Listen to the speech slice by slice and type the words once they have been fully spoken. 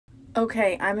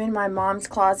Okay, I'm in my mom's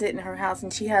closet in her house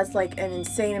and she has like an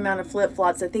insane amount of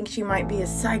flip-flops. I think she might be a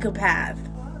psychopath.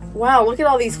 Wow, look at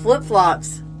all these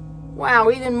flip-flops. Wow,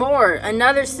 even more.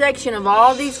 Another section of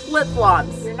all these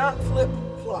flip-flops. They're not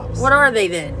flip-flops. What are they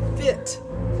then?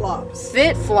 Fit-flops.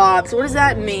 Fit-flops? What does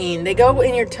that mean? They go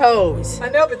in your toes. I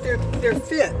know, but they're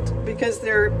fit because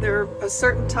they're a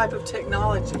certain type of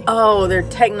technology. Oh, they're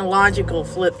technological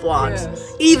flip-flops.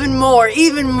 Yes. Even more,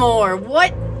 even more.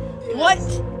 What? Yes.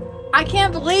 What? I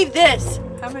can't believe this.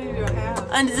 How many do I have?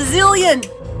 A zillion.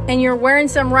 And you're wearing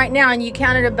some right now and you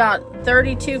counted about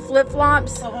 32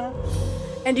 flip-flops? Uh-huh.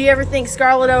 And do you ever think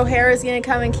Scarlett O'Hara is going to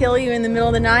come and kill you in the middle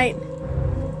of the night?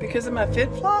 Because of my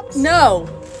fit-flops? No,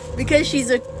 because she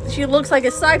looks like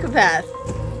a psychopath.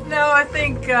 No, I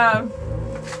think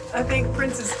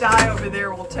Princess Di over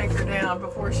there will take her down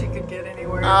before she could get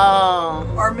anywhere.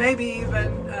 Oh. Or maybe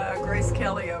even Grace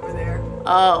Kelly over there.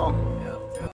 Oh.